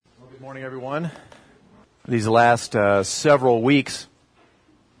Good morning, everyone. These last several weeks,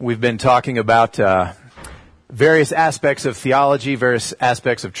 we've been talking about various aspects of theology, various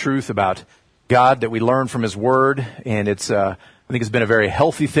aspects of truth about God that we learn from His Word, and I think it's been a very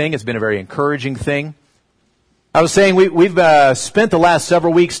healthy thing. It's been a very encouraging thing. I was saying we've spent the last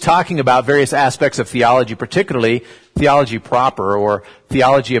several weeks talking about various aspects of theology, particularly theology proper, or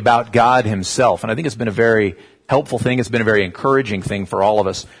theology about God Himself, and I think it's been a very helpful thing. It's been a very encouraging thing for all of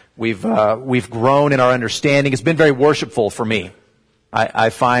us. We've grown in our understanding. It's been very worshipful for me. I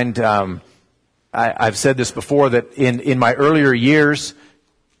find I've said this before that in my earlier years,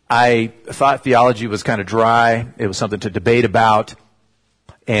 I thought theology was kind of dry. It was something to debate about,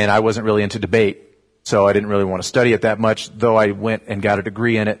 and I wasn't really into debate, so I didn't really want to study it that much. Though I went and got a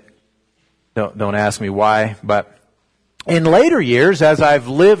degree in it. Don't ask me why, but in later years, as I've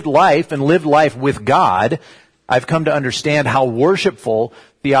lived life with God, I've come to understand how worshipful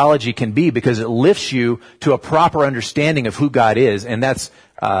theology can be, because it lifts you to a proper understanding of who God is, and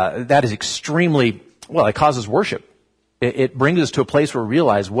that is extremely, it causes worship. It brings us to a place where we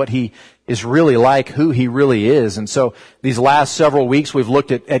realize what He is really like, who He really is. And so these last several weeks we've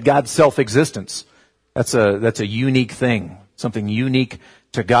looked at God's self-existence. That's a unique thing, something unique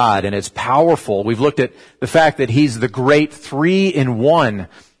to God, and it's powerful. We've looked at the fact that He's the great three-in-one,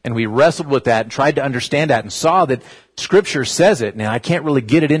 and we wrestled with that and tried to understand that and saw that Scripture says it. Now, I can't really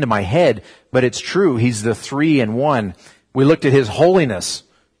get it into my head, but it's true. He's the three-in-one. We looked at His holiness.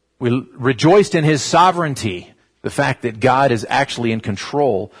 We rejoiced in His sovereignty, the fact that God is actually in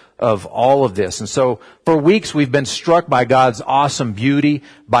control of all of this. And so for weeks we've been struck by God's awesome beauty,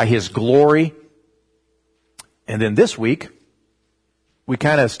 by His glory. And then this week, we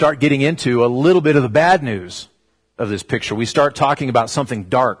kind of start getting into a little bit of the bad news of this picture. We start talking about something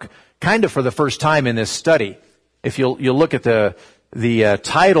dark, kind of for the first time in this study. If you'll look at the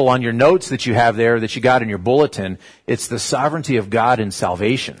title on your notes that you have there, that you got in your bulletin, it's The Sovereignty of God in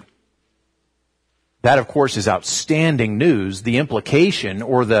Salvation. That, of course, is outstanding news. The implication,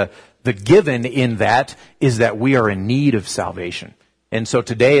 or the given in that, is that we are in need of salvation. And so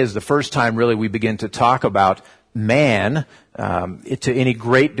today is the first time really we begin to talk about man to any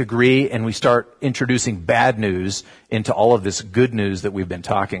great degree, and we start introducing bad news into all of this good news that we've been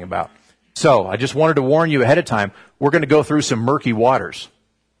talking about. So I just wanted to warn you ahead of time, we're going to go through some murky waters.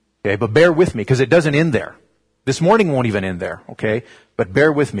 Okay, but bear with me, because it doesn't end there. This morning won't even end there, okay? But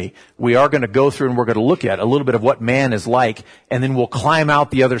bear with me. We are going to go through and we're going to look at a little bit of what man is like, and then we'll climb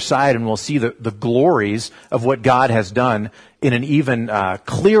out the other side and we'll see the glories of what God has done in an even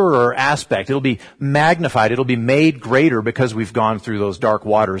clearer aspect. It'll be magnified. It'll be made greater because we've gone through those dark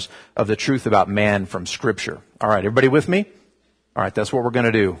waters of the truth about man from Scripture. All right, everybody with me? All right, that's what we're going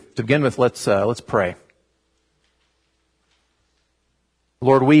to do. To begin with, let's pray.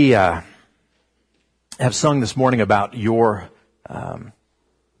 Lord, we have sung this morning about Your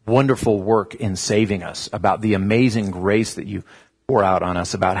wonderful work in saving us, about the amazing grace that You pour out on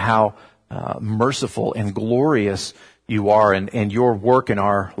us, about how merciful and glorious You are, and Your work in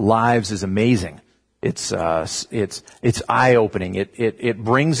our lives is amazing. It's eye-opening. It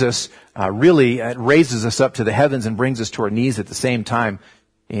brings us it raises us up to the heavens and brings us to our knees at the same time.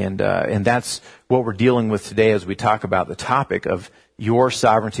 And that's what we're dealing with today as we talk about the topic of Your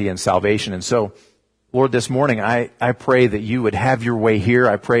sovereignty and salvation. And so, Lord, this morning I pray that You would have Your way here.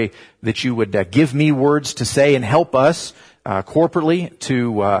 I pray that You would give me words to say and help us corporately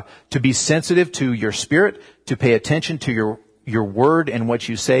to be sensitive to Your Spirit, to pay attention to Your Word and what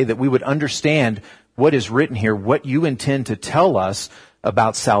You say, that we would understand what is written here, what You intend to tell us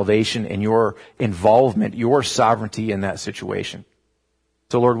about salvation and Your involvement, Your sovereignty in that situation.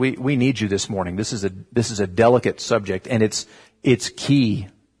 So, Lord, we need You this morning. This is a delicate subject, and it's key.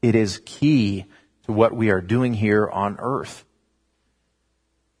 It is key to what we are doing here on earth.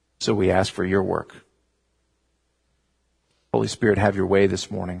 So we ask for Your work. Holy Spirit, have Your way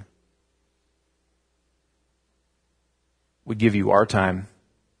this morning. We give You our time.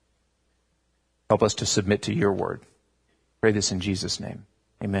 Help us to submit to Your word. Pray this in Jesus' name.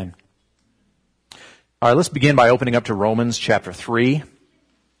 Amen. All right, let's begin by opening up to Romans chapter 3.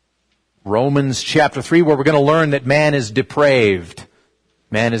 Romans chapter 3, where we're going to learn that man is depraved.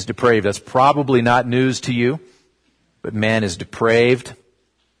 Man is depraved. That's probably not news to you, but man is depraved.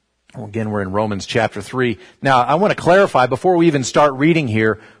 Well, again, we're in Romans chapter 3. Now, I want to clarify before we even start reading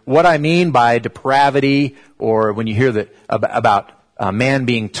here what I mean by depravity, or when you hear that about man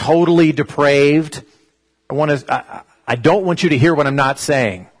being totally depraved. I don't want you to hear what I'm not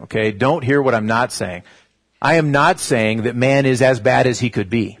saying. Okay, don't hear what I'm not saying. I am not saying that man is as bad as he could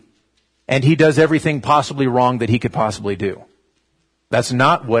be, and he does everything possibly wrong that he could possibly do. That's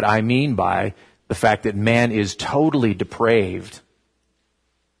not what I mean by the fact that man is totally depraved.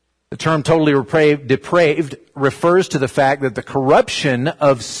 The term totally depraved refers to the fact that the corruption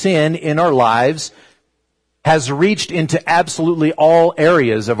of sin in our lives has reached into absolutely all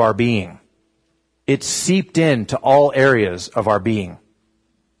areas of our being. It's seeped into all areas of our being.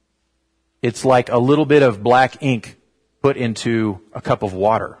 It's like a little bit of black ink put into a cup of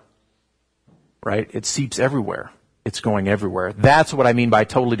water, right? It seeps everywhere. It's going everywhere. That's what I mean by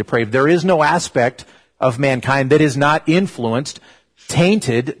totally depraved. There is no aspect of mankind that is not influenced,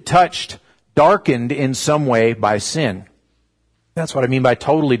 tainted, touched, darkened in some way by sin. That's what I mean by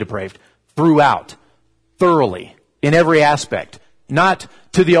totally depraved. Throughout, thoroughly, in every aspect, not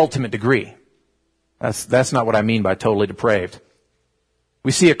to the ultimate degree. That's not what I mean by totally depraved.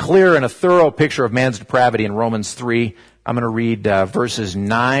 We see a clear and a thorough picture of man's depravity in Romans 3. I'm going to read verses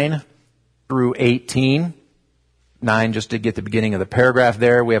 9 through 18. 9, just to get the beginning of the paragraph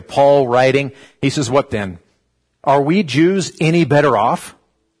there. We have Paul writing. He says, "What then? Are we Jews any better off?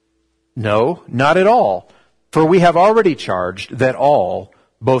 No, not at all. For we have already charged that all,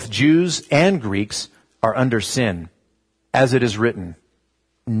 both Jews and Greeks, are under sin. As it is written,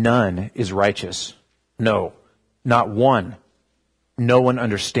 none is righteous. No, not one. No one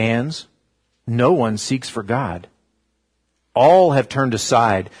understands. No one seeks for God. All have turned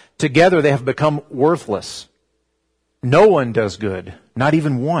aside. Together they have become worthless. No one does good, not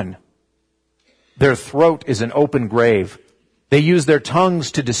even one. Their throat is an open grave. They use their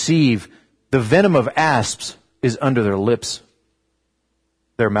tongues to deceive. The venom of asps is under their lips.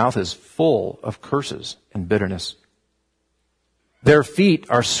 Their mouth is full of curses and bitterness. Their feet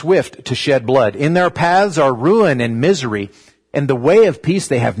are swift to shed blood. In their paths are ruin and misery, and the way of peace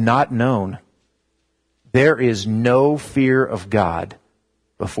they have not known. There is no fear of God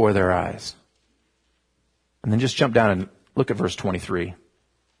before their eyes." And then just jump down and look at verse 23.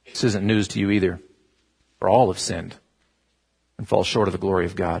 This isn't news to you either. For all have sinned and fall short of the glory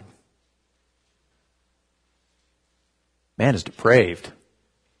of God. Man is depraved.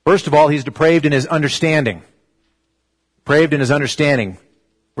 First of all, he's depraved in his understanding. Depraved in his understanding.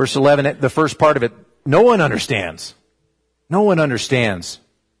 Verse 11, the first part of it, no one understands. No one understands.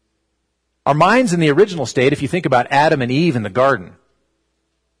 Our minds in the original state, if you think about Adam and Eve in the garden,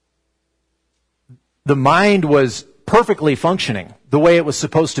 the mind was perfectly functioning the way it was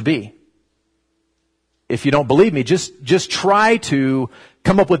supposed to be. If you don't believe me, just try to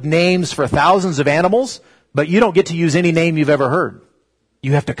come up with names for thousands of animals, but you don't get to use any name you've ever heard.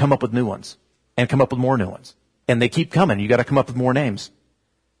 You have to come up with new ones and come up with more new ones. And they keep coming. You got to come up with more names.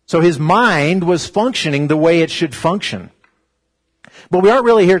 So his mind was functioning the way it should function. But we aren't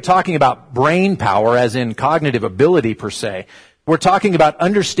really here talking about brain power as in cognitive ability per se. We're talking about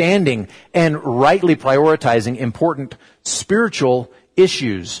understanding and rightly prioritizing important spiritual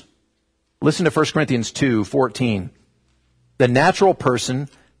issues. Listen to 1 Corinthians 2:14. The natural person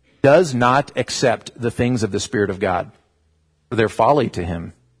does not accept the things of the Spirit of God, for they're folly to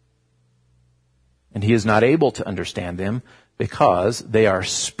him. And he is not able to understand them because they are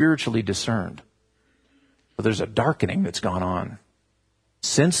spiritually discerned. So there's a darkening that's gone on.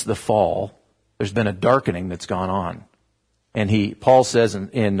 Since the fall, there's been a darkening that's gone on. And Paul says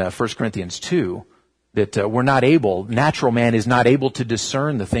in 1 Corinthians 2 that natural man is not able to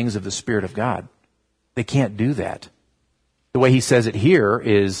discern the things of the Spirit of God. They can't do that. The way he says it here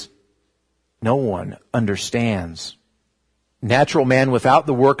is, no one understands. Natural man without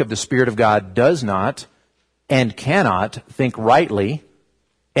the work of the Spirit of God does not and cannot think rightly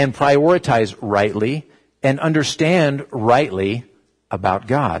and prioritize rightly and understand rightly about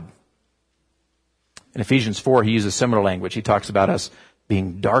God. In Ephesians 4, he uses similar language. He talks about us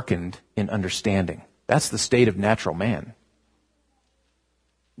being darkened in understanding. That's the state of natural man.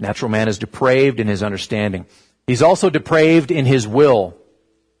 Natural man is depraved in his understanding. He's also depraved in his will.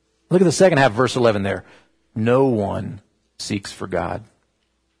 Look at the second half of verse 11 there. No one seeks for God.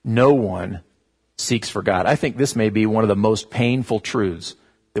 No one seeks for God. I think this may be one of the most painful truths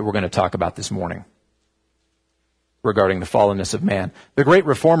that we're going to talk about this morning regarding the fallenness of man. The great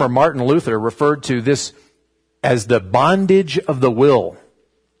reformer Martin Luther referred to this as the bondage of the will.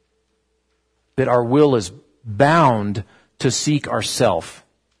 That our will is bound to seek ourself.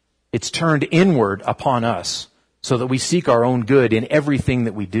 It's turned inward upon us so that we seek our own good in everything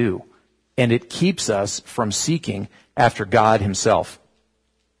that we do. And it keeps us from seeking after God himself.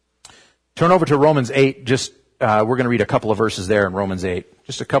 Turn over to Romans 8. We're going to read a couple of verses there in Romans 8.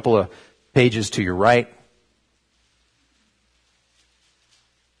 Just a couple of pages to your right.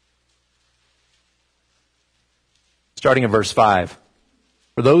 Starting in verse 5.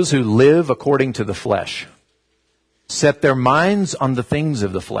 For those who live according to the flesh set their minds on the things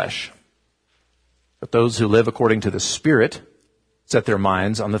of the flesh. But those who live according to the Spirit set their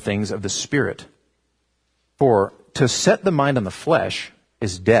minds on the things of the Spirit. For to set the mind on the flesh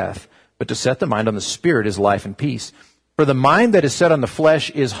is death, but to set the mind on the Spirit is life and peace. For the mind that is set on the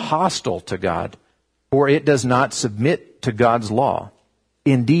flesh is hostile to God, for it does not submit to God's law.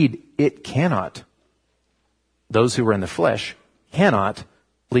 Indeed, it cannot. Those who are in the flesh cannot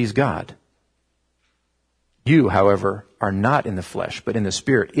please God. You, however, are not in the flesh, but in the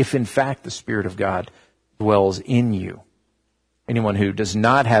Spirit, if in fact the Spirit of God dwells in you. Anyone who does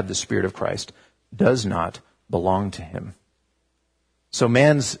not have the Spirit of Christ does not belong to him. So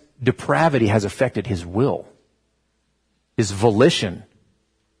man's depravity has affected his will, his volition,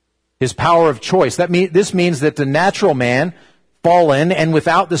 his power of choice. This means that the natural man, fallen and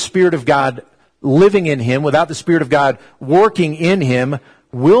without the Spirit of God living in him, without the Spirit of God working in him,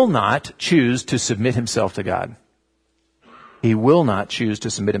 will not choose to submit himself to God. He will not choose to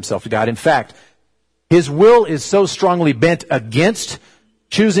submit himself to God. In fact, his will is so strongly bent against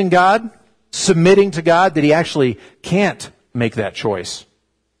choosing God, submitting to God, that he actually can't make that choice.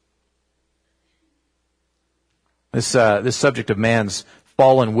 This subject of man's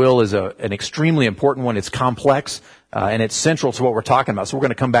fallen will is an extremely important one. It's complex, and it's central to what we're talking about. So we're going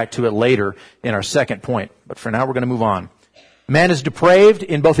to come back to it later in our second point. But for now, we're going to move on. Man is depraved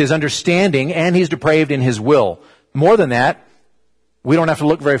in both his understanding and he's depraved in his will. More than that, we don't have to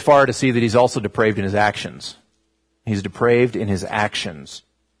look very far to see that he's also depraved in his actions. He's depraved in his actions.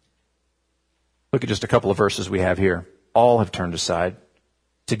 Look at just a couple of verses we have here. All have turned aside.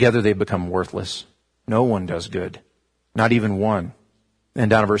 Together they've become worthless. No one does good, not even one. And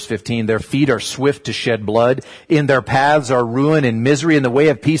down to verse 15, their feet are swift to shed blood. In their paths are ruin and misery. In the way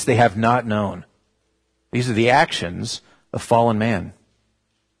of peace they have not known. These are the actions of fallen man.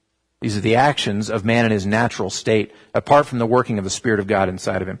 These are the actions of man in his natural state, apart from the working of the Spirit of God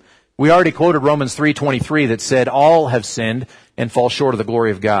inside of him. We already quoted Romans 3:23 that said, all have sinned and fall short of the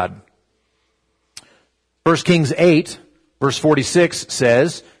glory of God. 1 Kings 8, verse 46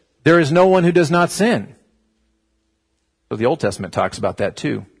 says, there is no one who does not sin. So the Old Testament talks about that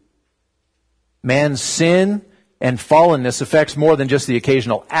too. Man's sin and fallenness affects more than just the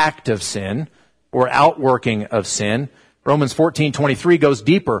occasional act of sin or outworking of sin. Romans 14:23 goes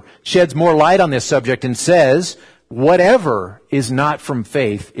deeper, sheds more light on this subject and says, whatever is not from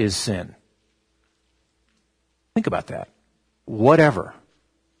faith is sin. Think about that. Whatever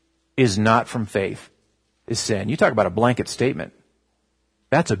is not from faith is sin. You talk about a blanket statement.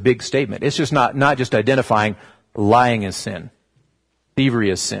 That's a big statement. It's just not just identifying lying is sin,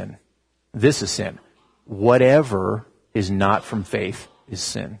 thievery is sin, this is sin. Whatever is not from faith is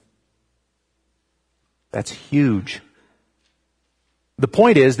sin. That's huge. The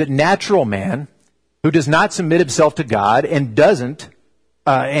point is that natural man who does not submit himself to God and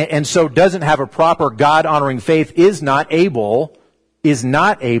so doesn't have a proper God-honoring faith is not able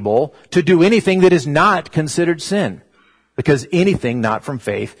to do anything that is not considered sin. Because anything not from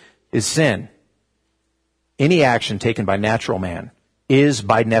faith is sin. Any action taken by natural man is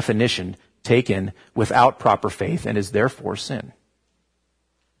by definition taken without proper faith and is therefore sin.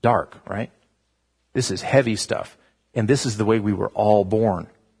 Dark, right? This is heavy stuff. And this is the way we were all born.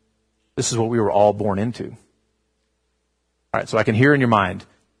 This is what we were all born into. All right, so I can hear in your mind,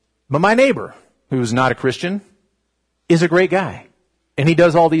 but my neighbor, who's not a Christian, is a great guy. And he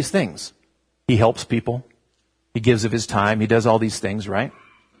does all these things. He helps people. He gives of his time. He does all these things, right?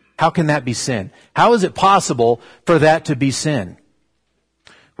 How can that be sin? How is it possible for that to be sin?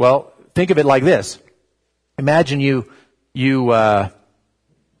 Well, think of it like this. Imagine you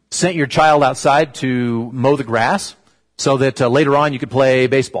sent your child outside to mow the grass so that later on you could play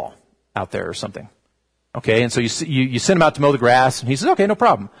baseball out there or something. Okay, and so you send him out to mow the grass, and he says, okay, no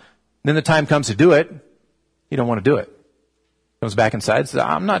problem. Then the time comes to do it. You don't want to do it. Comes back inside and says,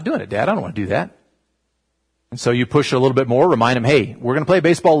 I'm not doing it, Dad. I don't want to do that. And so you push it a little bit more, remind him, hey, we're going to play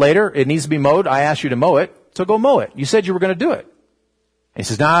baseball later. It needs to be mowed. I asked you to mow it, so go mow it. You said you were going to do it. And he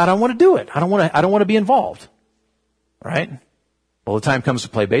says, I don't want to do it. I don't want to be involved. Right? Well, the time comes to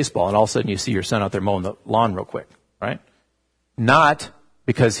play baseball, and all of a sudden you see your son out there mowing the lawn real quick. Right? Not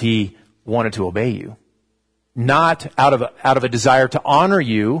because he wanted to obey you. Not out of a desire to honor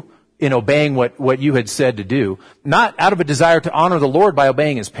you in obeying what you had said to do. Not out of a desire to honor the Lord by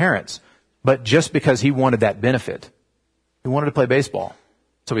obeying his parents, but just because he wanted that benefit. He wanted to play baseball.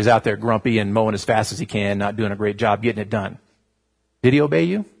 So he's out there grumpy and mowing as fast as he can, not doing a great job getting it done. Did he obey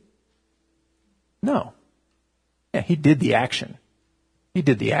you? No. Yeah, he did the action. He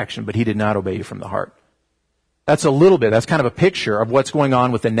did the action, but he did not obey you from the heart. That's kind of a picture of what's going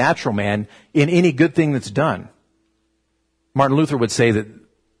on with the natural man in any good thing that's done. Martin Luther would say that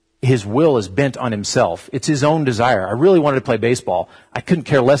his will is bent on himself. It's his own desire. I really wanted to play baseball. I couldn't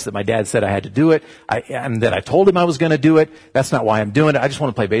care less that my dad said I had to do it, and that I told him I was going to do it. That's not why I'm doing it. I just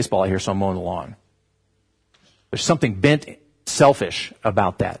want to play baseball out here, so I'm mowing the lawn. There's something bent selfish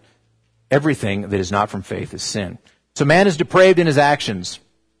about that. Everything that is not from faith is sin. So man is depraved in his actions.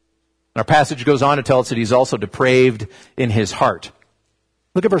 Our passage goes on to tell us that he's also depraved in his heart.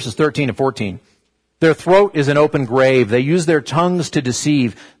 Look at verses 13 and 14. Their throat is an open grave. They use their tongues to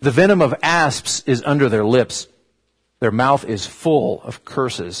deceive. The venom of asps is under their lips. Their mouth is full of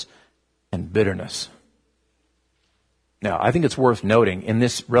curses and bitterness. Now, I think it's worth noting in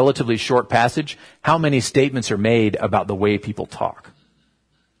this relatively short passage how many statements are made about the way people talk.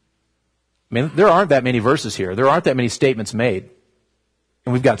 I mean, there aren't that many verses here. There aren't that many statements made.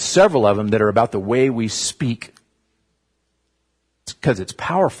 And we've got several of them that are about the way we speak. It's because it's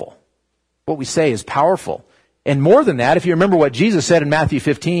powerful. What we say is powerful. And more than that, if you remember what Jesus said in Matthew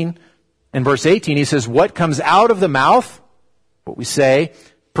 15 and verse 18, he says, what comes out of the mouth, what we say,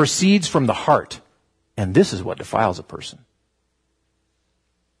 proceeds from the heart. And this is what defiles a person.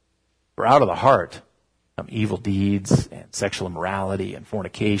 For out of the heart come evil deeds and sexual immorality and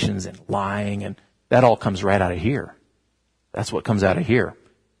fornications and lying, and that all comes right out of here. That's what comes out of here.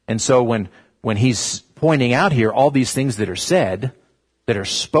 And so when he's pointing out here all these things that are said, that are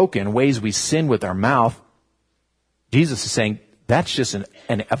spoken, ways we sin with our mouth, Jesus is saying that's just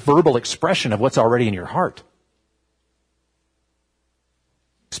a verbal expression of what's already in your heart.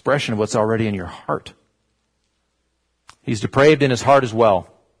 Expression of what's already in your heart. He's depraved in his heart as well.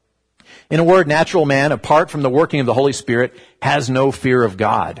 In a word, natural man, apart from the working of the Holy Spirit, has no fear of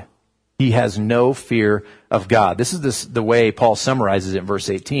God. He has no fear of God. This is the way Paul summarizes it in verse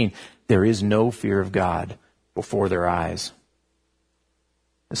 18. There is no fear of God before their eyes.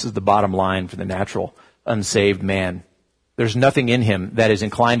 This is the bottom line for the natural, unsaved man. There's nothing in him that is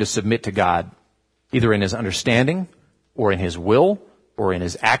inclined to submit to God, either in his understanding, or in his will, or in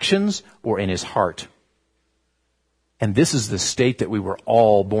his actions, or in his heart. And this is the state that we were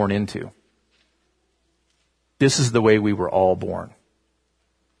all born into. This is the way we were all born.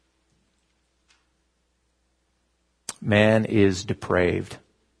 Man is depraved.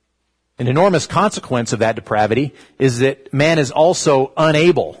 An enormous consequence of that depravity is that man is also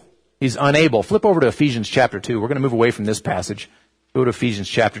unable. He's unable. Flip over to Ephesians chapter 2. We're going to move away from this passage. Go to Ephesians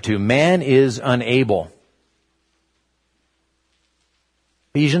chapter 2. Man is unable.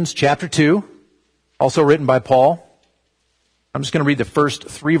 Ephesians chapter 2, also written by Paul. I'm just going to read the first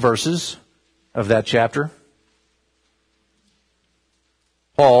 3 verses of that chapter.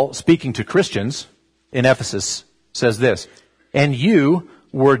 Paul, speaking to Christians in Ephesus, says this, and you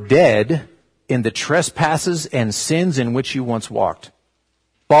were dead in the trespasses and sins in which you once walked,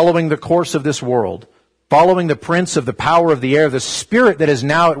 following the course of this world, following the prince of the power of the air, the spirit that is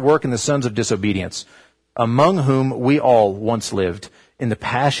now at work in the sons of disobedience, among whom we all once lived in the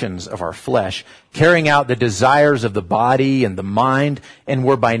passions of our flesh, carrying out the desires of the body and the mind, and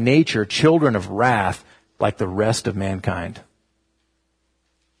were by nature children of wrath like the rest of mankind.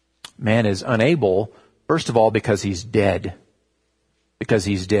 Man is unable, first of all, because he's dead. Because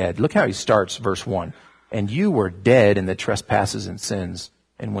he's dead. Look how he starts verse 1. And you were dead in the trespasses and sins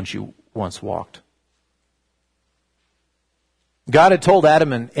in which you once walked. God had told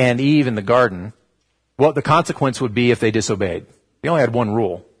Adam and Eve in the garden what the consequence would be if they disobeyed. They only had one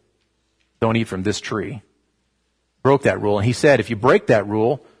rule. Don't eat from this tree. Broke that rule. And he said, if you break that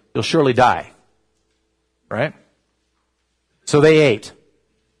rule, you'll surely die. Right? So they ate.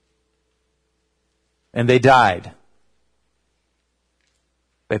 And they died.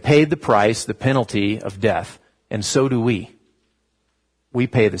 They paid the price, the penalty of death. And so do we. We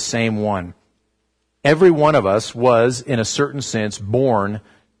pay the same one. Every one of us was, in a certain sense, born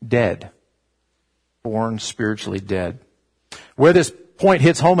dead. Born spiritually dead. Where this point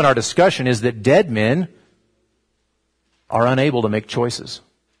hits home in our discussion is that dead men are unable to make choices.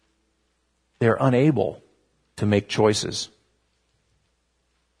 They're unable to make choices.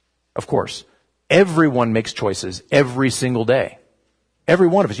 Of course, everyone makes choices every single day. Every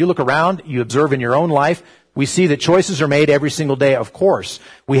one of us. You look around, you observe in your own life, we see that choices are made every single day. Of course,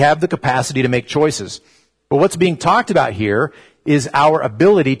 we have the capacity to make choices. But what's being talked about here is our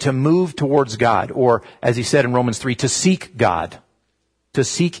ability to move towards God, or as he said in Romans 3, to seek God, to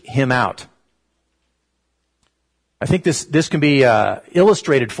seek him out. I think this can be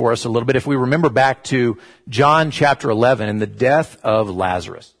illustrated for us a little bit if we remember back to John chapter 11 and the death of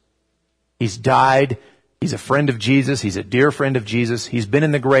Lazarus. He's died. He's a friend of Jesus. He's a dear friend of Jesus. He's been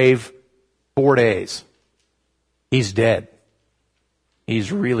in the grave 4 days. He's dead.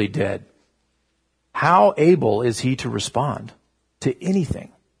 He's really dead. how able is he to respond to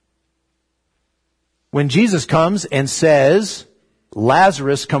anything? When Jesus comes and says,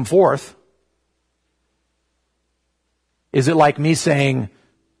 Lazarus, come forth, is it like me saying,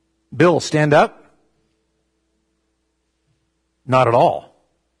 Bill, stand up? Not at all.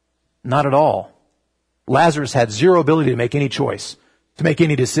 Not at all. Lazarus had zero ability to make any choice, to make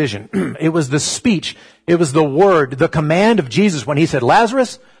any decision. It was the speech, it was the word, the command of Jesus when he said,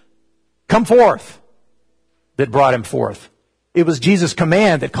 Lazarus, come forth, that brought him forth. It was Jesus'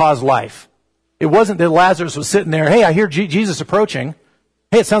 command that caused life. It wasn't that Lazarus was sitting there, hey, I hear Jesus approaching.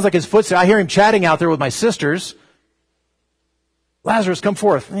 Hey, it sounds like his footsteps. I hear him chatting out there with my sisters. Lazarus, come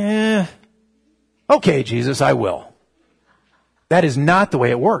forth. Okay, Jesus, I will. That is not the way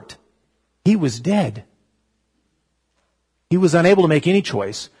it worked. He was dead. He was unable to make any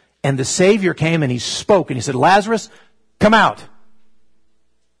choice. And the Savior came and he spoke and he said, Lazarus, come out.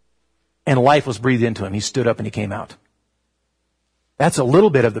 And life was breathed into him. He stood up and he came out. That's a little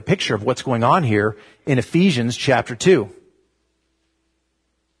bit of the picture of what's going on here in Ephesians chapter 2.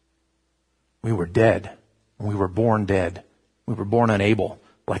 We were dead. We were born dead. We were born unable,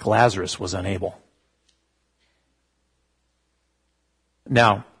 like Lazarus was unable.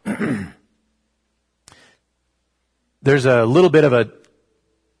 Now, there's a little bit of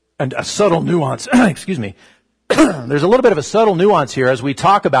a subtle nuance. Excuse me. There's a little bit of a subtle nuance here as we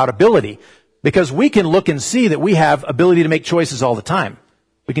talk about ability, because we can look and see that we have ability to make choices all the time.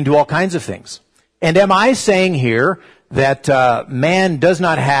 We can do all kinds of things. And am I saying here that man does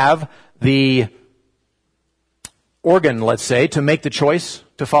not have the organ, let's say, to make the choice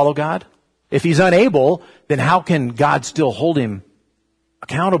to follow God? If he's unable, then how can God still hold him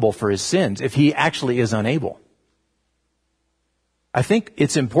accountable for his sins if he actually is unable? I think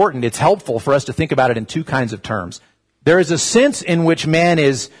it's important, it's helpful for us to think about it in two kinds of terms. There is a sense in which man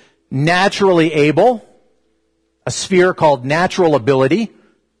is naturally able, a sphere called natural ability,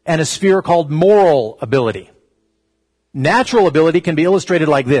 and a sphere called moral ability. Natural ability can be illustrated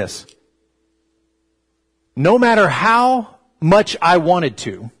like this. No matter how much I wanted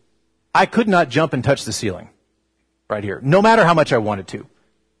to, I could not jump and touch the ceiling right here. No matter how much I wanted to.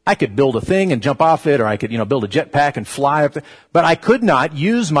 I could build a thing and jump off it, or I could, build a jetpack and fly up there. But I could not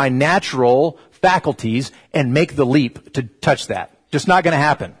use my natural faculties and make the leap to touch that. Just not going to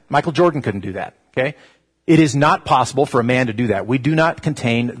happen. Michael Jordan couldn't do that. Okay? It is not possible for a man to do that. We do not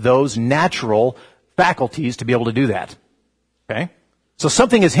contain those natural faculties to be able to do that. Okay? So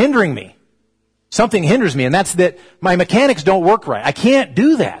something is hindering me. Something hinders me, and that's that my mechanics don't work right. I can't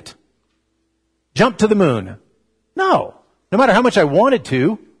do that. Jump to the moon. No. No matter how much I wanted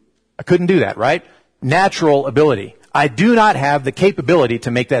to, I couldn't do that, right? Natural ability. I do not have the capability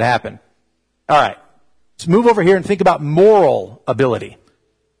to make that happen. All right. Let's move over here and think about moral ability.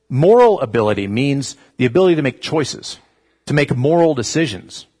 Moral ability means the ability to make choices, to make moral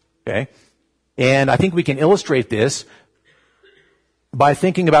decisions. Okay? And I think we can illustrate this by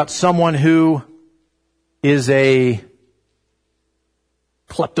thinking about someone who is a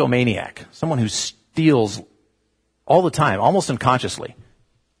kleptomaniac, someone who steals all the time, almost unconsciously,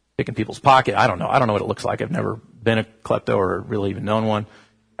 picking people's pocket. I don't know what it looks like. I've never been a klepto or really even known one.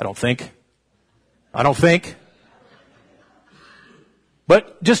 I don't think.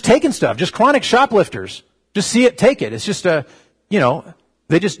 But just taking stuff, just chronic shoplifters, just see it, take it. It's just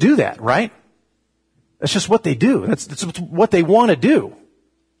they just do that, right? That's just what they do. That's what they want to do.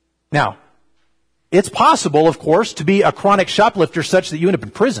 Now, it's possible, of course, to be a chronic shoplifter such that you end up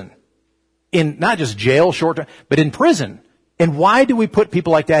in prison. In not just jail, short term, but in prison. And why do we put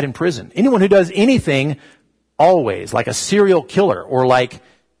people like that in prison? Anyone who does anything always, like a serial killer, or like,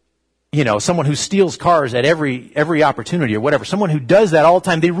 someone who steals cars at every opportunity or whatever, someone who does that all the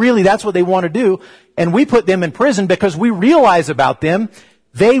time, that's what they want to do, and we put them in prison because we realize about them,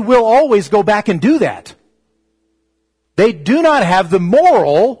 they will always go back and do that. They do not have the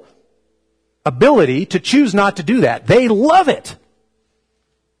moral ability to choose not to do that. They love it.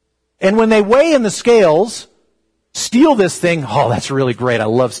 And when they weigh in the scales, steal this thing, oh, that's really great, I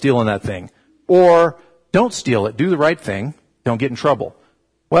love stealing that thing. Or, don't steal it, do the right thing, don't get in trouble.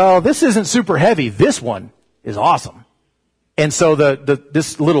 Well, this isn't super heavy, this one is awesome. And so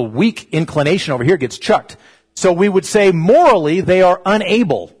this little weak inclination over here gets chucked. So we would say morally they are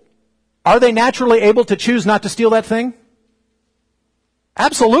unable. Are they naturally able to choose not to steal that thing?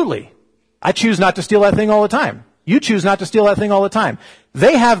 Absolutely. I choose not to steal that thing all the time. You choose not to steal that thing all the time.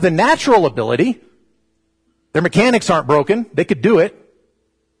 They have the natural ability. Their mechanics aren't broken. They could do it.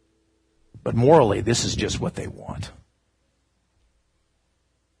 But morally, this is just what they want.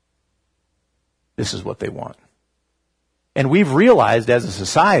 This is what they want. And we've realized as a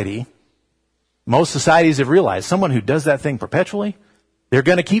society, Most societies have realized someone who does that thing perpetually, they're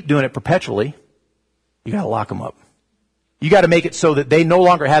going to keep doing it perpetually. You got to lock them up. You got to make it so that they no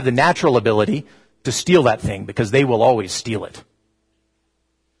longer have the natural ability to steal that thing, because they will always steal it.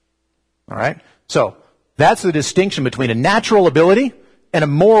 All right? So, that's the distinction between a natural ability and a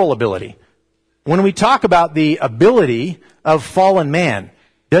moral ability. When we talk about the ability of fallen man,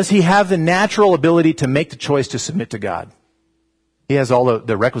 does he have the natural ability to make the choice to submit to God? He has all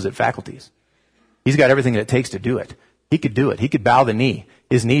the requisite faculties. He's got everything that it takes to do it. He could do it. He could bow the knee.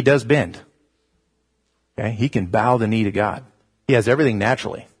 His knee does bend. Okay? He can bow the knee to God. He has everything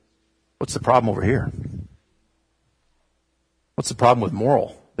naturally. What's the problem over here? What's the problem with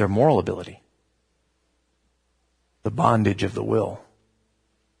their moral ability? The bondage of the will.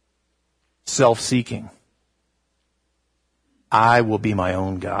 Self-seeking. I will be my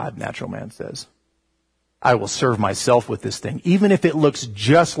own God, natural man says. I will serve myself with this thing. Even if it looks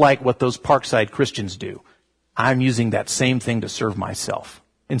just like what those Parkside Christians do, I'm using that same thing to serve myself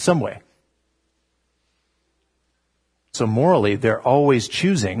in some way. So morally, they're always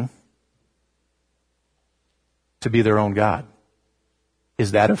choosing to be their own God.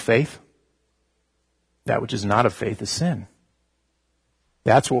 Is that of faith? That which is not of faith is sin.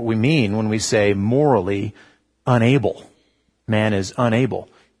 That's what we mean when we say morally unable. Man is unable.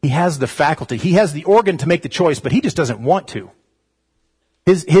 He has the faculty. He has the organ to make the choice, but he just doesn't want to.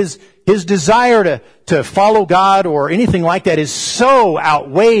 His desire to follow God or anything like that is so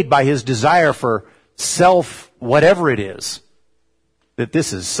outweighed by his desire for self, whatever it is, that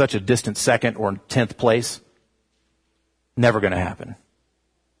this is such a distant second or 10th place. Never going to happen.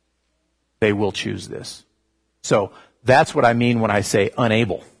 They will choose this. So that's what I mean when I say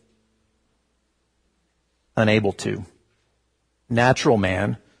unable. Unable to. Natural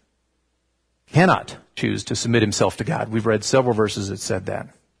man cannot choose to submit himself to God. We've read several verses that said that.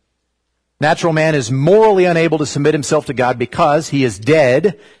 Natural man is morally unable to submit himself to God because he is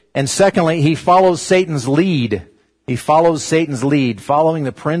dead. And secondly, he follows Satan's lead. He follows Satan's lead, following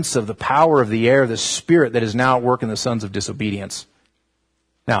the prince of the power of the air, the spirit that is now at work in the sons of disobedience.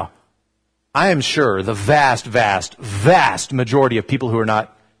 Now, I am sure the vast, vast, vast majority of people who are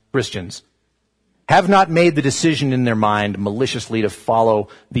not Christians have not made the decision in their mind maliciously to follow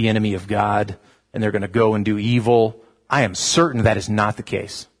the enemy of God, and they're going to go and do evil. I am certain that is not the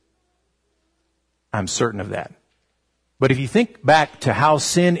case. I'm certain of that. But if you think back to how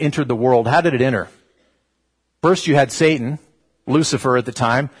sin entered the world, how did it enter? First you had Satan, Lucifer at the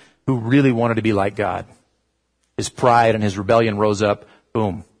time, who really wanted to be like God. His pride and his rebellion rose up.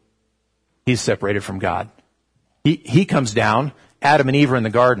 Boom. He's separated from God. He comes down. Adam and Eve are in the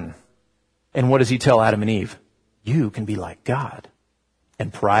garden. And what does he tell Adam and Eve? You can be like God.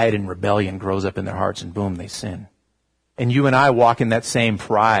 And pride and rebellion grows up in their hearts, and boom, they sin. And you and I walk in that same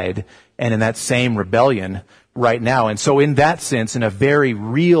pride and in that same rebellion right now. And so in that sense, in a very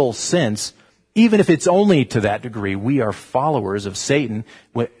real sense, even if it's only to that degree, we are followers of Satan,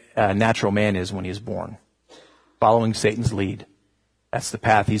 what natural man is when he is born. Following Satan's lead. That's the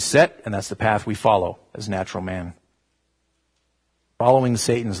path he's set, and that's the path we follow as natural man. Following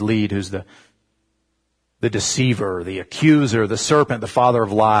Satan's lead, who's the deceiver, the accuser, the serpent, the father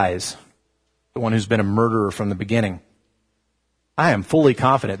of lies, the one who's been a murderer from the beginning. I am fully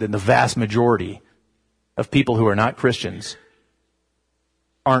confident that the vast majority of people who are not Christians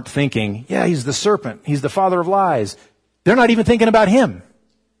aren't thinking, yeah, he's the serpent, he's the father of lies. They're not even thinking about him.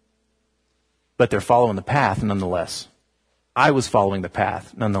 But they're following the path nonetheless. I was following the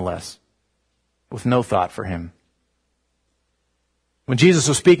path nonetheless, with no thought for him. When Jesus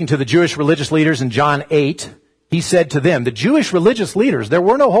was speaking to the Jewish religious leaders in John 8, he said to them, the Jewish religious leaders, there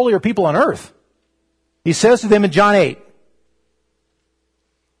were no holier people on earth. He says to them in John 8,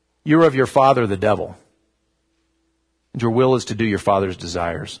 you're of your father, the devil, and your will is to do your father's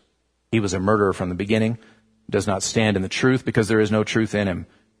desires. He was a murderer from the beginning, does not stand in the truth because there is no truth in him.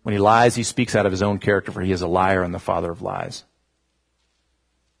 When he lies, he speaks out of his own character, for he is a liar and the father of lies.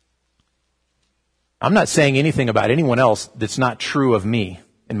 I'm not saying anything about anyone else that's not true of me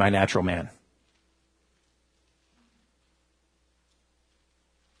in my natural man.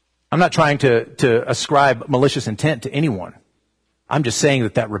 I'm not trying to ascribe malicious intent to anyone. I'm just saying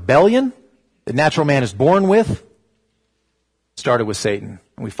that rebellion that natural man is born with started with Satan,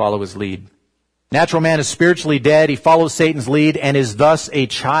 and we follow his lead. Natural man is spiritually dead. He follows Satan's lead and is thus a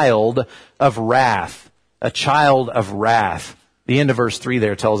child of wrath. A child of wrath. The end of verse 3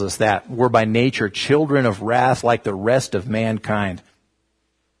 there tells us that. We're by nature children of wrath like the rest of mankind.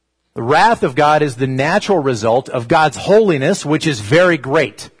 The wrath of God is the natural result of God's holiness, which is very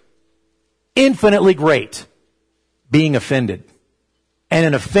great. Infinitely great. Being offended. And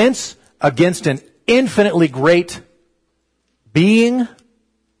an offense against an infinitely great being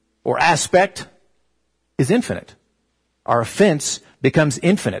or aspect is infinite. Our offense becomes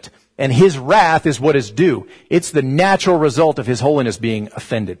infinite, and His wrath is what is due. It's the natural result of His holiness being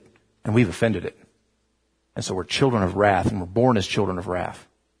offended, and we've offended it. And so we're children of wrath, and we're born as children of wrath.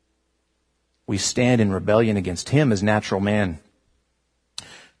 We stand in rebellion against Him as natural man.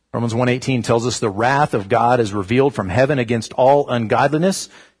 Romans 1:18 tells us the wrath of God is revealed from heaven against all ungodliness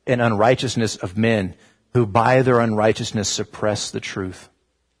and unrighteousness of men who by their unrighteousness suppress the truth.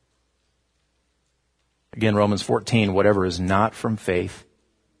 Again, Romans 14, whatever is not from faith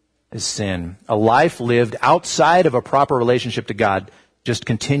is sin. A life lived outside of a proper relationship to God just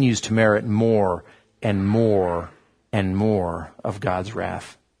continues to merit more and more and more of God's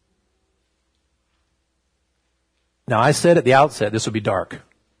wrath. Now, I said at the outset this would be dark.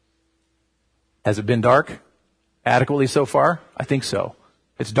 Has it been dark adequately so far? I think so.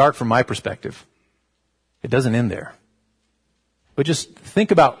 It's dark from my perspective. It doesn't end there. But just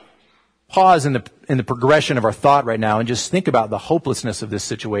think about, pause in the progression of our thought right now and just think about the hopelessness of this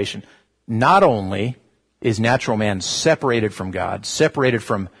situation. Not only is natural man separated from God, separated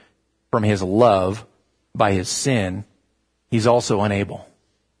from His love by his sin, he's also unable.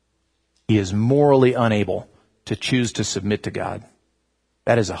 He is morally unable to choose to submit to God.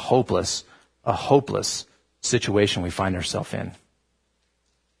 That is a hopeless situation we find ourselves in.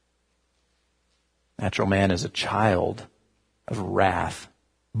 Natural man is a child of wrath.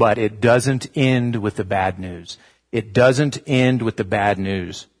 But it doesn't end with the bad news. It doesn't end with the bad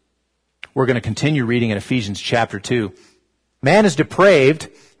news. We're going to continue reading in Ephesians chapter 2. Man is depraved,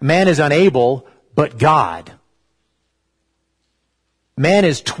 man is unable, but God. Man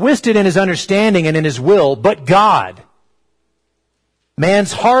is twisted in his understanding and in his will, but God.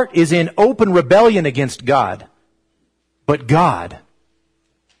 Man's heart is in open rebellion against God, but God.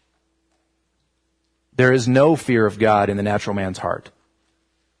 There is no fear of God in the natural man's heart,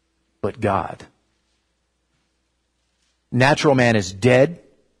 but God. Natural man is dead.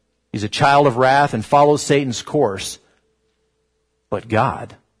 He's a child of wrath and follows Satan's course, but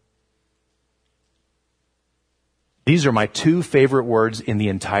God. These are my two favorite words in the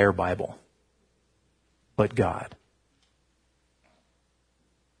entire Bible. But God.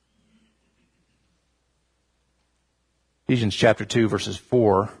 Ephesians chapter 2, verses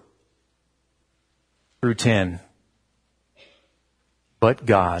 4 through 10. But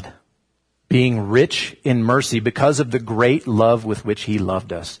God, being rich in mercy because of the great love with which He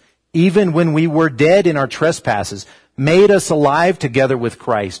loved us, even when we were dead in our trespasses, made us alive together with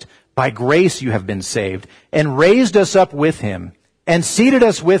Christ. By grace you have been saved, and raised us up with Him, and seated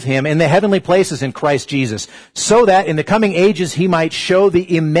us with Him in the heavenly places in Christ Jesus, so that in the coming ages He might show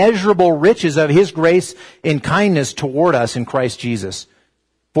the immeasurable riches of His grace in kindness toward us in Christ Jesus.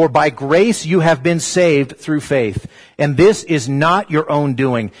 For by grace you have been saved through faith, and this is not your own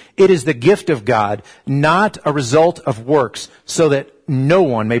doing. It is the gift of God, not a result of works, so that no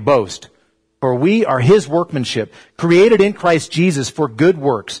one may boast. For we are His workmanship, created in Christ Jesus for good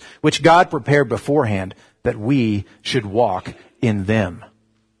works, which God prepared beforehand, that we should walk in them.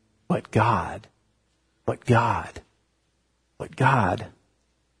 But God, but God, but God.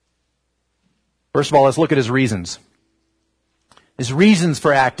 First of all, let's look at His reasons. His reasons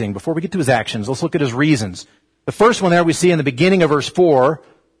for acting. Before we get to His actions, let's look at His reasons. The first one there we see in the beginning of verse 4,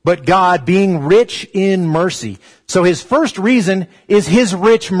 but God being rich in mercy. So His first reason is His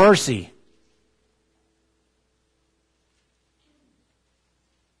rich mercy.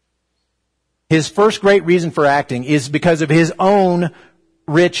 His first great reason for acting is because of His own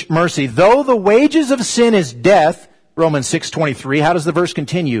rich mercy. Though the wages of sin is death, Romans 6:23, how does the verse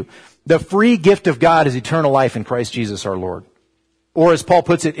continue? The free gift of God is eternal life in Christ Jesus our Lord. Or as Paul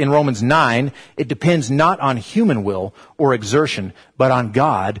puts it in Romans 9, it depends not on human will or exertion, but on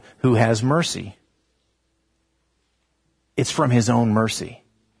God who has mercy. It's from His own mercy.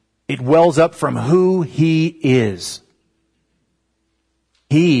 It wells up from who He is.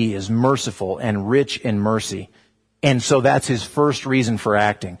 He is merciful and rich in mercy. And so that's His first reason for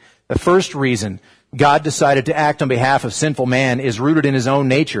acting. The first reason God decided to act on behalf of sinful man is rooted in His own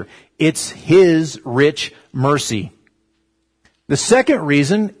nature. It's His rich mercy. The second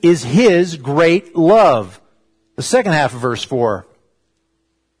reason is His great love. The second half of verse 4.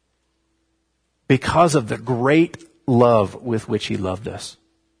 Because of the great love with which He loved us.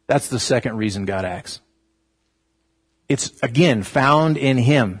 That's the second reason God acts. It's, again, found in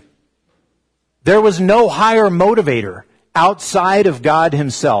Him. There was no higher motivator outside of God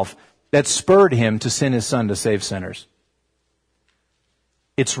Himself that spurred Him to send His Son to save sinners.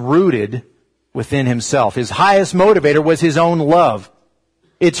 It's rooted within Himself. His highest motivator was His own love.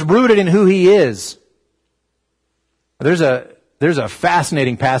 It's rooted in who He is. There's a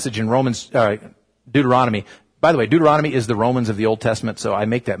fascinating passage in Deuteronomy. By the way, Deuteronomy is the Romans of the Old Testament, so I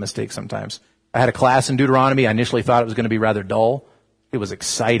make that mistake sometimes. I had a class in Deuteronomy. I initially thought it was going to be rather dull. It was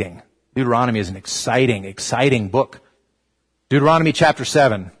exciting. Deuteronomy is an exciting book. Deuteronomy chapter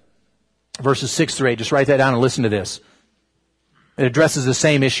 7, verses 6 through 8. Just write that down and listen to this. It addresses the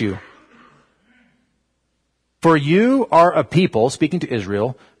same issue. For you are a people, speaking to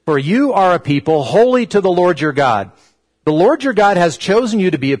Israel, for you are a people holy to the Lord your God. The Lord your God has chosen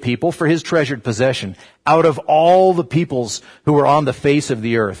you to be a people for His treasured possession out of all the peoples who are on the face of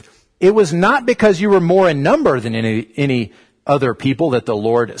the earth. It was not because you were more in number than any other people that the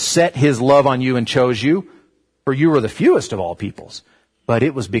Lord set His love on you and chose you, for you were the fewest of all peoples. But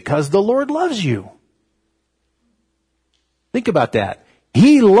it was because the Lord loves you. Think about that.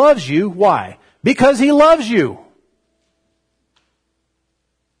 He loves you. Why? Because He loves you.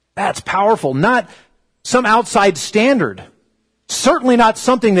 That's powerful. Not some outside standard. Certainly not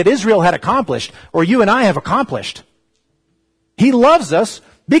something that Israel had accomplished or you and I have accomplished. He loves us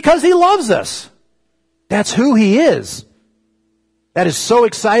because He loves us. That's who He is. That is so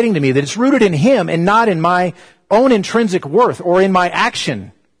exciting to me that it's rooted in Him and not in my own intrinsic worth or in my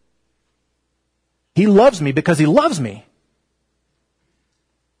action. He loves me because He loves me.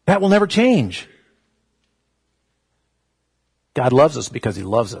 That will never change. God loves us because He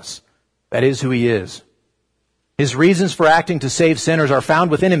loves us. That is who He is. His reasons for acting to save sinners are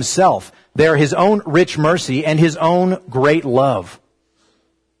found within Himself. They are His own rich mercy and His own great love.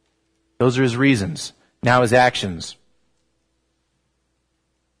 Those are His reasons. Now His actions.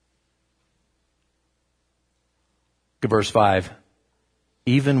 Look at verse 5.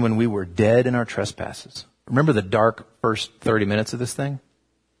 Even when we were dead in our trespasses. Remember the dark first 30 minutes of this thing?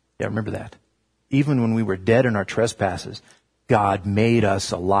 Yeah, remember that. Even when we were dead in our trespasses, God made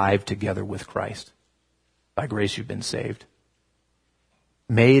us alive together with Christ. By grace you've been saved.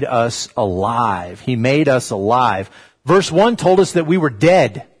 Made us alive. He made us alive. Verse 1 told us that we were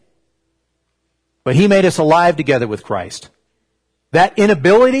dead. But He made us alive together with Christ. That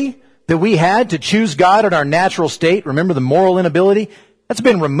inability that we had to choose God in our natural state, remember the moral inability, that's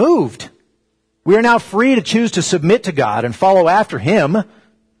been removed. We are now free to choose to submit to God and follow after Him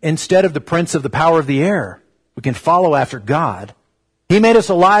instead of the prince of the power of the air. We can follow after God. He made us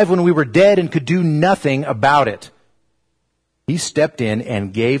alive when we were dead and could do nothing about it. He stepped in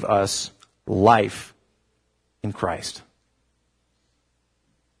and gave us life in Christ.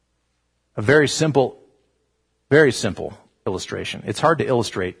 A very simple illustration. It's hard to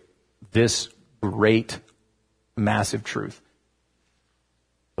illustrate this great, massive truth.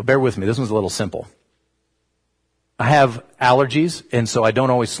 So bear with me. This one's a little simple. I have allergies, and so I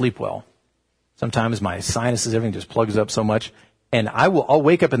don't always sleep well. Sometimes my sinuses, everything just plugs up so much. And I'll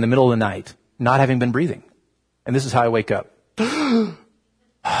wake up in the middle of the night not having been breathing. And this is how I wake up. Oh,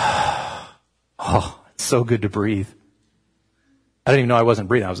 it's so good to breathe. I didn't even know I wasn't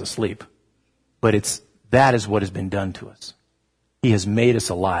breathing. I was asleep. But that is what has been done to us. He has made us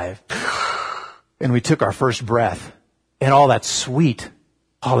alive. And we took our first breath. And all that's sweet.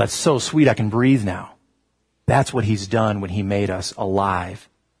 Oh, that's so sweet. I can breathe now. That's what He's done when He made us alive.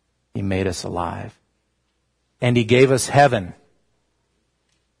 He made us alive. And He gave us heaven.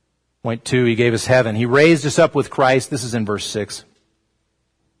 Point 2, He gave us heaven. He raised us up with Christ. This is in verse 6.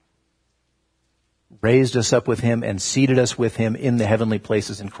 Raised us up with Him and seated us with Him in the heavenly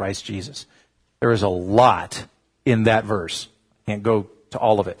places in Christ Jesus. There is a lot in that verse. Can't go to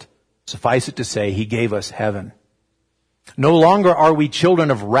all of it. Suffice it to say, He gave us heaven. No longer are we children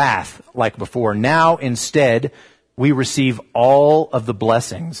of wrath like before. Now, instead, we receive all of the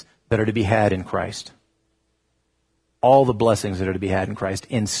blessings that are to be had in Christ. All the blessings that are to be had in Christ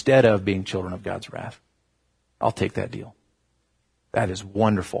instead of being children of God's wrath. I'll take that deal. That is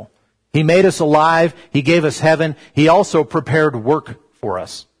wonderful. He made us alive. He gave us heaven. He also prepared work for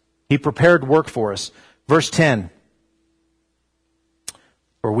us. He prepared work for us. Verse 10.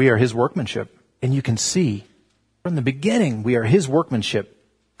 For we are His workmanship. And you can see from the beginning we are His workmanship,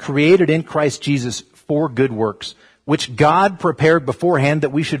 created in Christ Jesus for good works, which God prepared beforehand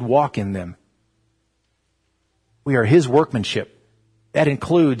that we should walk in them. We are His workmanship. That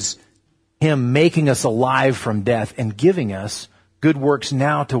includes Him making us alive from death and giving us good works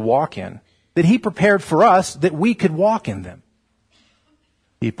now to walk in, that He prepared for us that we could walk in them.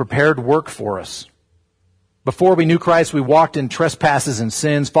 He prepared work for us. Before we knew Christ, we walked in trespasses and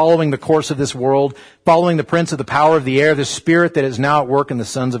sins, following the course of this world, following the prince of the power of the air, the spirit that is now at work in the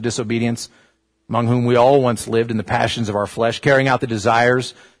sons of disobedience, among whom we all once lived in the passions of our flesh, carrying out the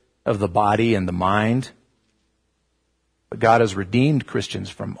desires of the body and the mind. But God has redeemed Christians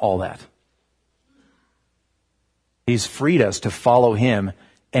from all that. He's freed us to follow Him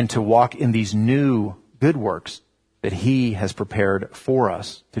and to walk in these new good works that He has prepared for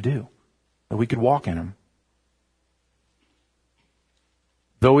us to do, that we could walk in them.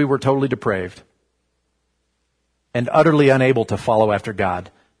 Though we were totally depraved and utterly unable to follow after God,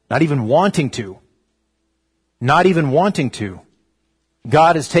 not even wanting to,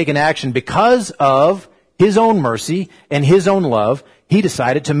 God has taken action because of His own mercy and His own love. He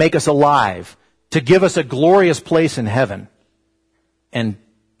decided to make us alive, to give us a glorious place in heaven, and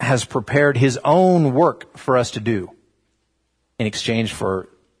has prepared His own work for us to do in exchange for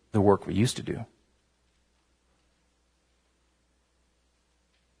the work we used to do.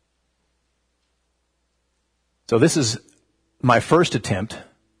 So this is my first attempt.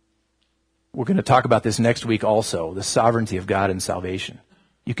 We're going to talk about this next week also, the sovereignty of God and salvation.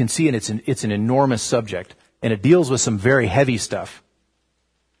 You can see it's an enormous subject, and it deals with some very heavy stuff.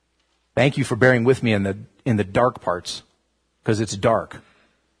 Thank you for bearing with me in the dark parts, because it's dark.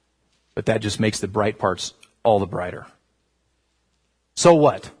 But that just makes the bright parts all the brighter. So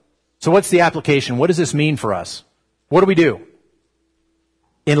what? So what's the application? What does this mean for us? What do we do?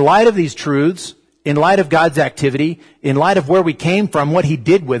 In light of these truths, in light of God's activity, in light of where we came from, what He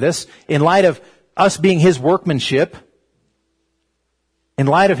did with us, in light of us being His workmanship, in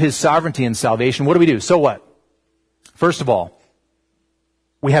light of His sovereignty and salvation, what do we do? So what? First of all,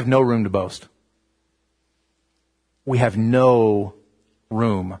 we have no room to boast. We have no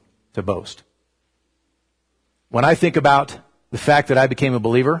room to boast. When I think about the fact that I became a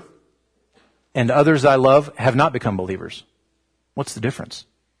believer and others I love have not become believers, what's the difference?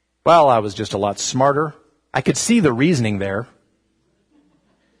 Well, I was just a lot smarter. I could see the reasoning there.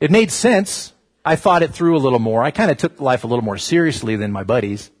 It made sense. I thought it through a little more. I kind of took life a little more seriously than my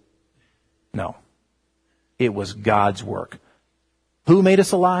buddies. No. It was God's work. Who made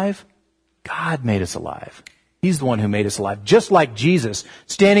us alive? God made us alive. He's the one who made us alive. Just like Jesus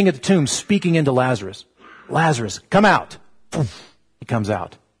standing at the tomb speaking into Lazarus. Lazarus, come out. He comes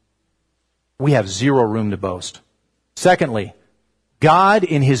out. We have zero room to boast. Secondly, God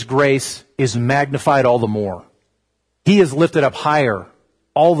in His grace is magnified all the more. He is lifted up higher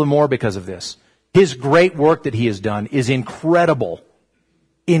all the more because of this. His great work that He has done is incredible.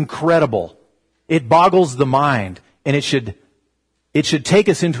 Incredible. It boggles the mind, and it should take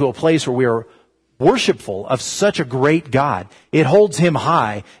us into a place where we are worshipful of such a great God. It holds Him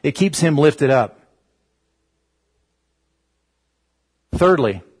high. It keeps Him lifted up.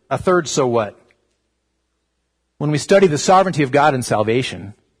 Thirdly, a third so what? When we study the sovereignty of God and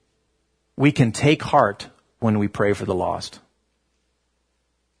salvation, we can take heart when we pray for the lost.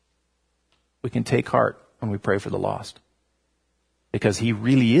 We can take heart when we pray for the lost, because He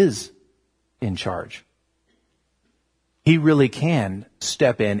really is in charge. He really can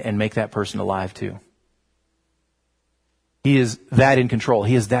step in and make that person alive too. He is that in control.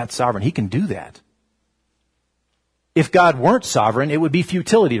 He is that sovereign. He can do that. If God weren't sovereign, it would be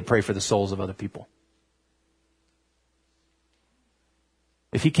futility to pray for the souls of other people.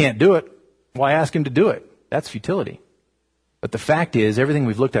 If He can't do it, why ask Him to do it? That's futility. But the fact is, everything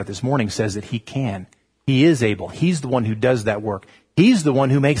we've looked at this morning says that He can. He is able. He's the one who does that work. He's the one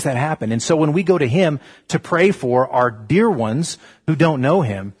who makes that happen. And so when we go to Him to pray for our dear ones who don't know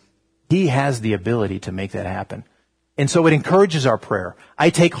Him, He has the ability to make that happen. And so it encourages our prayer. I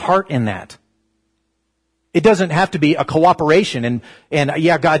take heart in that. It doesn't have to be a cooperation and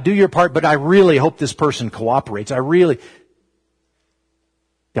yeah, God, do your part, but I really hope this person cooperates.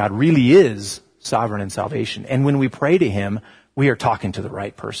 God really is sovereign in salvation. And when we pray to Him, we are talking to the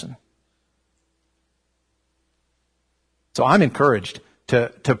right person. So I'm encouraged to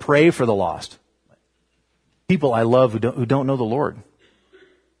pray for the lost. People I love who don't know the Lord.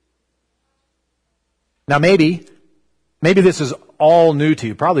 Now maybe this is all new to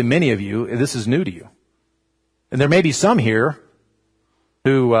you. Probably many of you, this is new to you. And there may be some here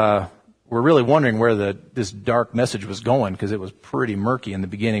who were really wondering where this dark message was going, because it was pretty murky in the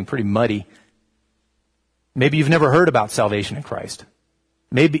beginning, pretty muddy. Maybe you've never heard about salvation in Christ.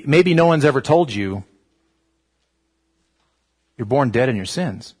 Maybe no one's ever told you you're born dead in your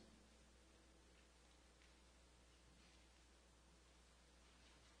sins.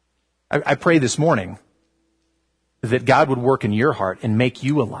 I pray this morning that God would work in your heart and make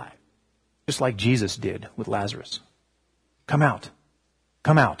you alive, just like Jesus did with Lazarus. Come out.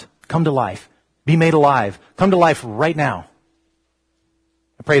 Come out. Come to life. Be made alive. Come to life right now.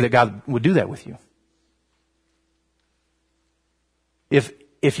 I pray that God would do that with you.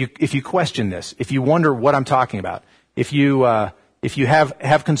 If you question this, if you wonder what I'm talking about, if you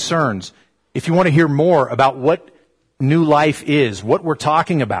have concerns, if you want to hear more about what new life is, what we're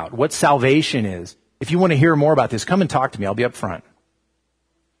talking about, what salvation is. If you want to hear more about this, come and talk to me. I'll be up front.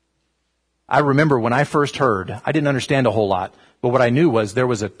 I remember when I first heard, I didn't understand a whole lot, but what I knew was there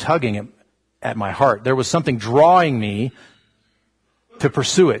was a tugging at my heart. There was something drawing me to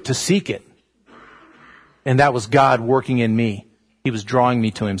pursue it, to seek it. And that was God working in me. He was drawing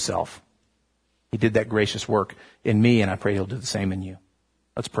me to himself. He did that gracious work in me, and I pray he'll do the same in you.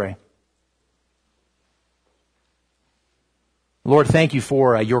 Let's pray. Lord, thank you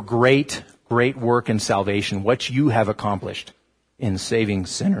for your great work in salvation, what you have accomplished in saving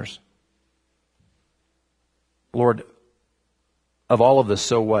sinners. Lord, of all of the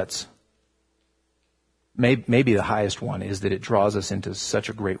so whats, maybe the highest one is that it draws us into such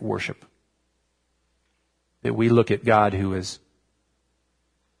a great worship. That we look at God who is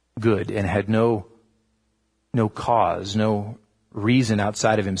good and had no cause, no reason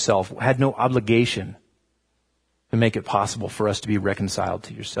outside of himself, had no obligation to make it possible for us to be reconciled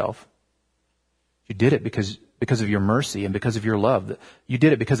to yourself. You did it because of your mercy and because of your love. You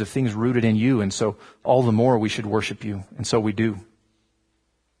did it because of things rooted in you, and so all the more we should worship you, and so we do.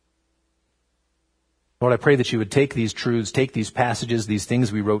 Lord, I pray that you would take these truths, take these passages, these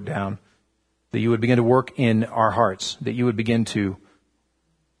things we wrote down, that you would begin to work in our hearts, that you would begin to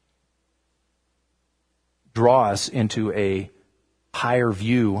draw us into a higher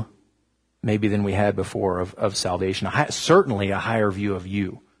view maybe than we had before of salvation. Certainly a higher view of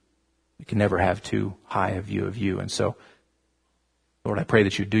you. We can never have too high a view of you. And so, Lord, I pray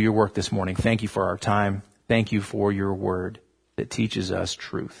that you do your work this morning. Thank you for our time. Thank you for your word that teaches us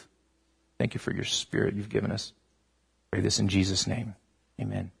truth. Thank you for your Spirit you've given us. I pray this in Jesus' name.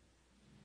 Amen.